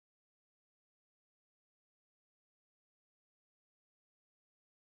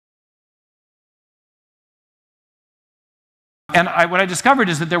And what I discovered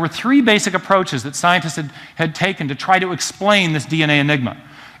is that there were three basic approaches that scientists had taken to try to explain this DNA enigma.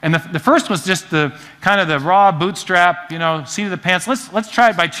 And the first was just the kind of the raw bootstrap, you know, seat of the pants. Let's try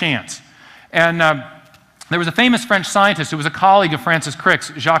it by chance. And there was a famous French scientist who was a colleague of Francis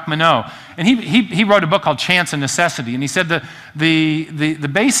Crick's, Jacques Monod, and he wrote a book called Chance and Necessity. And he said that the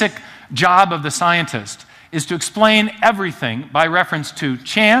basic job of the scientist is to explain everything by reference to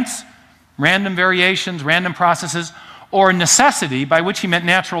chance, random variations, random processes, or necessity, by which he meant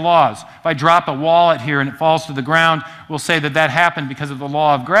natural laws. If I drop a wallet here and it falls to the ground, we'll say that that happened because of the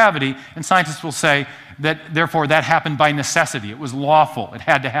law of gravity, and scientists will say that, therefore, that happened by necessity. It was lawful. It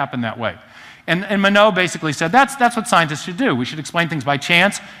had to happen that way. And Monod basically said that's what scientists should do. We should explain things by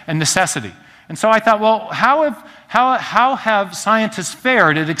chance and necessity. And so I thought, well, how have scientists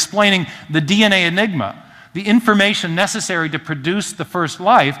fared at explaining the DNA enigma, the information necessary to produce the first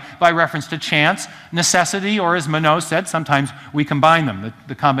life, by reference to chance, necessity, or as Monod said, sometimes we combine them,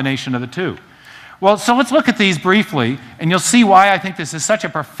 the combination of the two. Well, so let's look at these briefly, and you'll see why I think this is such a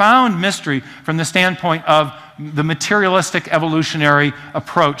profound mystery from the standpoint of the materialistic evolutionary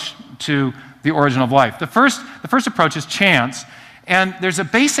approach to the origin of life. The first approach is chance, and there's a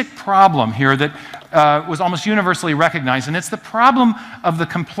basic problem here that was almost universally recognized, and it's the problem of the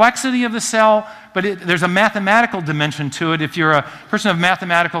complexity of the cell, but there's a mathematical dimension to it. If you're a person of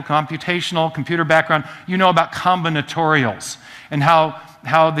mathematical, computational, computer background, you know about combinatorials and how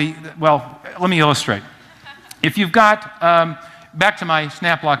well, let me illustrate. If you've got, back to my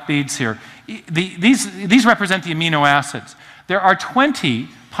snap lock beads here, these represent the amino acids. There are 20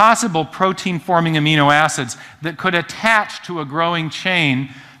 possible protein-forming amino acids that could attach to a growing chain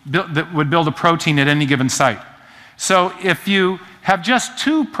that would build a protein at any given site. So if you have just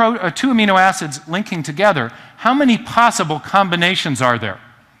two amino acids linking together, how many possible combinations are there?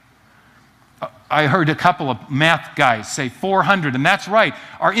 I heard a couple of math guys say 400, and that's right.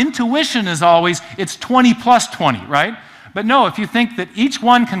 Our intuition is always, it's 20 plus 20, right? But no, if you think that each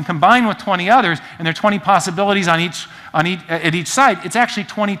one can combine with 20 others, and there are 20 possibilities at each site, it's actually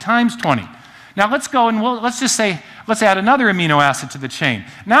 20 times 20. Now let's go and let's just say, let's add another amino acid to the chain.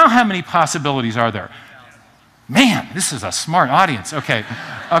 Now how many possibilities are there? Man, this is a smart audience. Okay,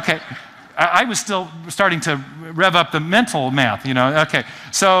 okay. I was still starting to rev up the mental math, you know. Okay,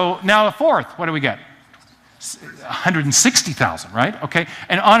 so now a fourth, what do we get? 160,000, right? Okay,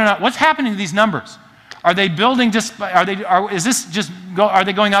 and on. What's happening to these numbers? Are they building just, are they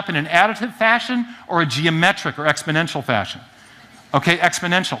going up in an additive fashion or a geometric or exponential fashion? Okay,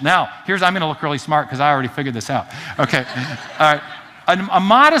 exponential. Now, I'm going to look really smart because I already figured this out. Okay, all right. A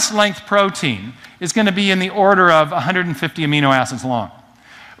modest length protein is going to be in the order of 150 amino acids long.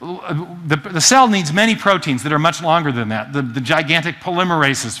 The cell needs many proteins that are much longer than that, the gigantic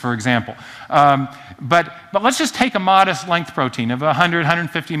polymerases, for example. But let's just take a modest length protein of 100,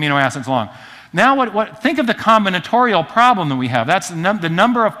 150 amino acids long. Now, think of the combinatorial problem that we have. That's the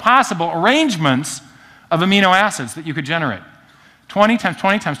number of possible arrangements of amino acids that you could generate. 20 times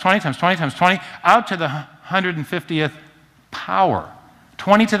 20 times 20 times 20 times 20, out to the 150th power.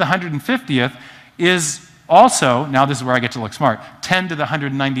 20 to the 150th is also, now this is where I get to look smart, 10 to the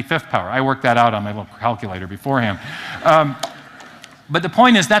 195th power. I worked that out on my little calculator beforehand. But the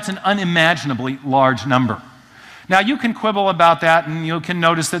point is, that's an unimaginably large number. Now, you can quibble about that, and you can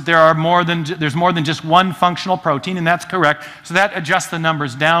notice that there's more than just one functional protein, and that's correct. So that adjusts the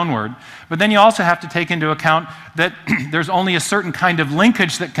numbers downward. But then you also have to take into account that there's only a certain kind of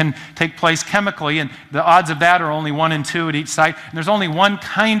linkage that can take place chemically, and the odds of that are only 1 and 2 at each site. And there's only one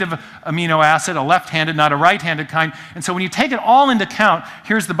kind of amino acid, a left-handed, not a right-handed kind. And so when you take it all into account,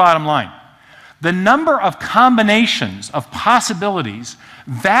 here's the bottom line. The number of combinations of possibilities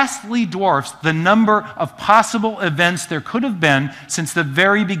vastly dwarfs the number of possible events there could have been since the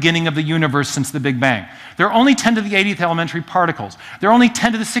very beginning of the universe, since the Big Bang. There are only 10 to the 80th elementary particles. There are only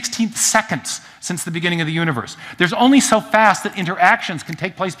 10 to the 16th seconds since the beginning of the universe. There's only so fast that interactions can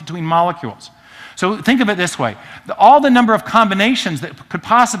take place between molecules. So think of it this way. All the number of combinations that could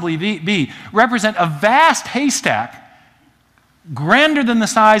possibly be represent a vast haystack grander than the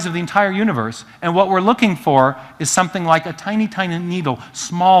size of the entire universe, and what we're looking for is something like a tiny, tiny needle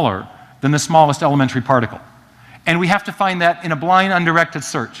smaller than the smallest elementary particle. And we have to find that in a blind, undirected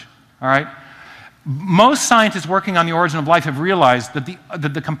search, all right? Most scientists working on the origin of life have realized that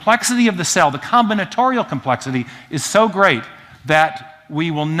the complexity of the cell, the combinatorial complexity, is so great that we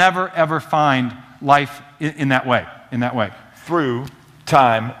will never, ever find life in that way, Through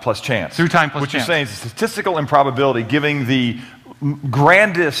time plus chance. Through time plus chance. What you're saying is statistical improbability giving the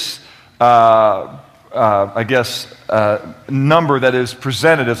grandest, I guess, number that is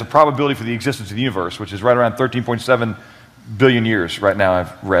presented as a probability for the existence of the universe, which is right around 13.7 billion years right now,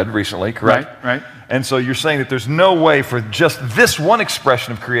 I've read recently, correct? Right. And so you're saying that there's no way for just this one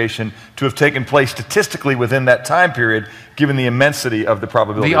expression of creation to have taken place statistically within that time period, given the immensity of the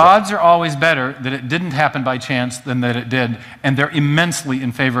probability. The odds are always better that it didn't happen by chance than that it did, and they're immensely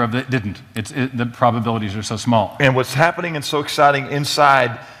in favor of that it didn't. The probabilities are so small. And what's happening and so exciting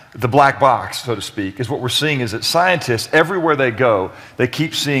inside the black box, so to speak, is what we're seeing is that scientists, everywhere they go, they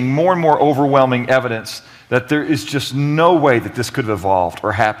keep seeing more and more overwhelming evidence that there is just no way that this could have evolved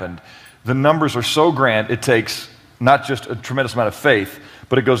or happened. The numbers are so grand, it takes not just a tremendous amount of faith,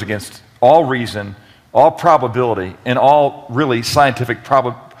 but it goes against all reason, all probability, and all really scientific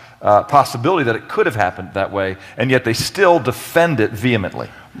possibility that it could have happened that way, and yet they still defend it vehemently.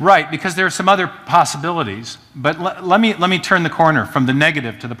 Right, because there are some other possibilities, but let me turn the corner from the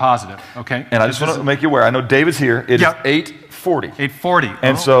negative to the positive, okay? And I just want to make you aware, I know David's here. It is 8:40. 8:40.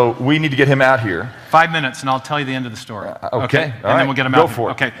 And so we need to get him out here. 5 minutes, and I'll tell you the end of the story. Okay. And then we'll get him out. Go for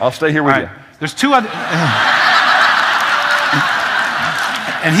it. Okay. I'll stay here with you. There's two other...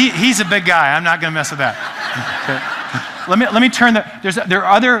 and he's a big guy. I'm not going to mess with that. Okay. Let me turn there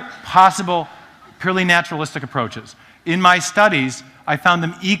are other possible purely naturalistic approaches. In my studies, I found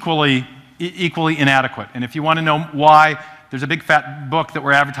them equally inadequate. And if you want to know why, there's a big fat book that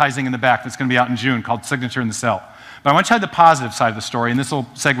we're advertising in the back that's going to be out in June called Signature in the Cell. But I want to tell you the positive side of the story, and this will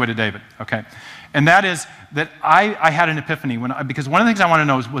segue to David, okay? And that is that I had an epiphany because one of the things I want to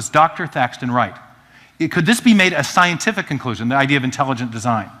know is, was Dr. Thaxton right? Could this be made a scientific conclusion, the idea of intelligent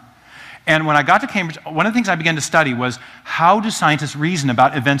design? And when I got to Cambridge, one of the things I began to study was how do scientists reason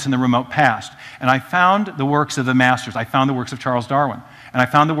about events in the remote past? And I found the works of the masters. I found the works of Charles Darwin. And I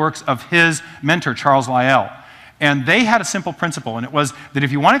found the works of his mentor, Charles Lyell. And they had a simple principle, and it was that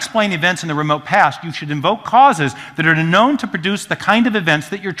if you want to explain events in the remote past, you should invoke causes that are known to produce the kind of events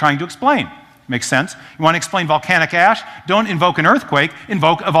that you're trying to explain. Makes sense? You want to explain volcanic ash? Don't invoke an earthquake,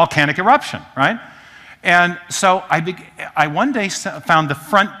 invoke a volcanic eruption, right? And so I one day found the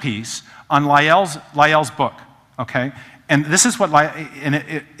front piece on Lyell's book, okay? And this is what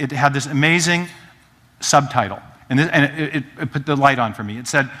it had this amazing subtitle, and it put the light on for me. It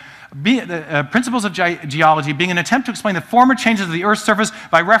said, principles of geology being an attempt to explain the former changes of the Earth's surface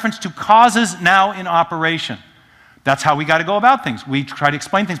by reference to causes now in operation. That's how we got to go about things. We try to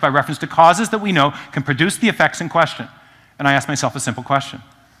explain things by reference to causes that we know can produce the effects in question. And I asked myself a simple question.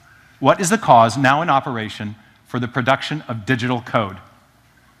 What is the cause now in operation for the production of digital code?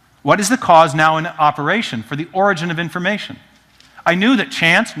 What is the cause now in operation for the origin of information? I knew that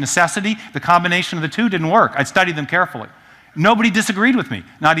chance, necessity, the combination of the two didn't work. I'd studied them carefully. Nobody disagreed with me,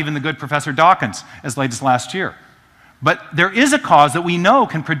 not even the good Professor Dawkins as late as last year. But there is a cause that we know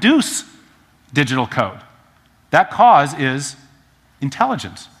can produce digital code. That cause is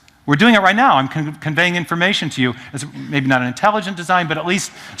intelligence. We're doing it right now. I'm conveying information to you as maybe not an intelligent design, but at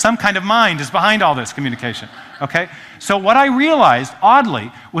least some kind of mind is behind all this communication. Okay? So what I realized,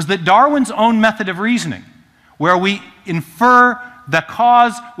 oddly, was that Darwin's own method of reasoning, where we infer the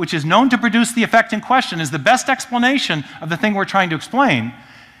cause which is known to produce the effect in question is the best explanation of the thing we're trying to explain,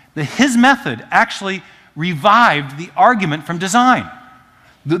 that his method actually revived the argument from design.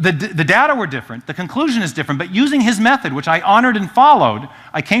 The data were different, the conclusion is different, but using his method, which I honored and followed,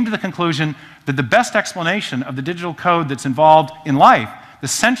 I came to the conclusion that the best explanation of the digital code that's involved in life, the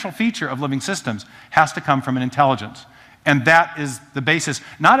central feature of living systems, has to come from an intelligence. And that is the basis,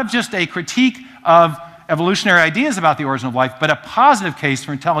 not of just a critique of evolutionary ideas about the origin of life, but a positive case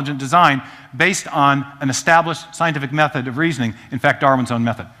for intelligent design based on an established scientific method of reasoning, in fact, Darwin's own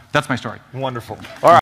method. That's my story. Wonderful. All right.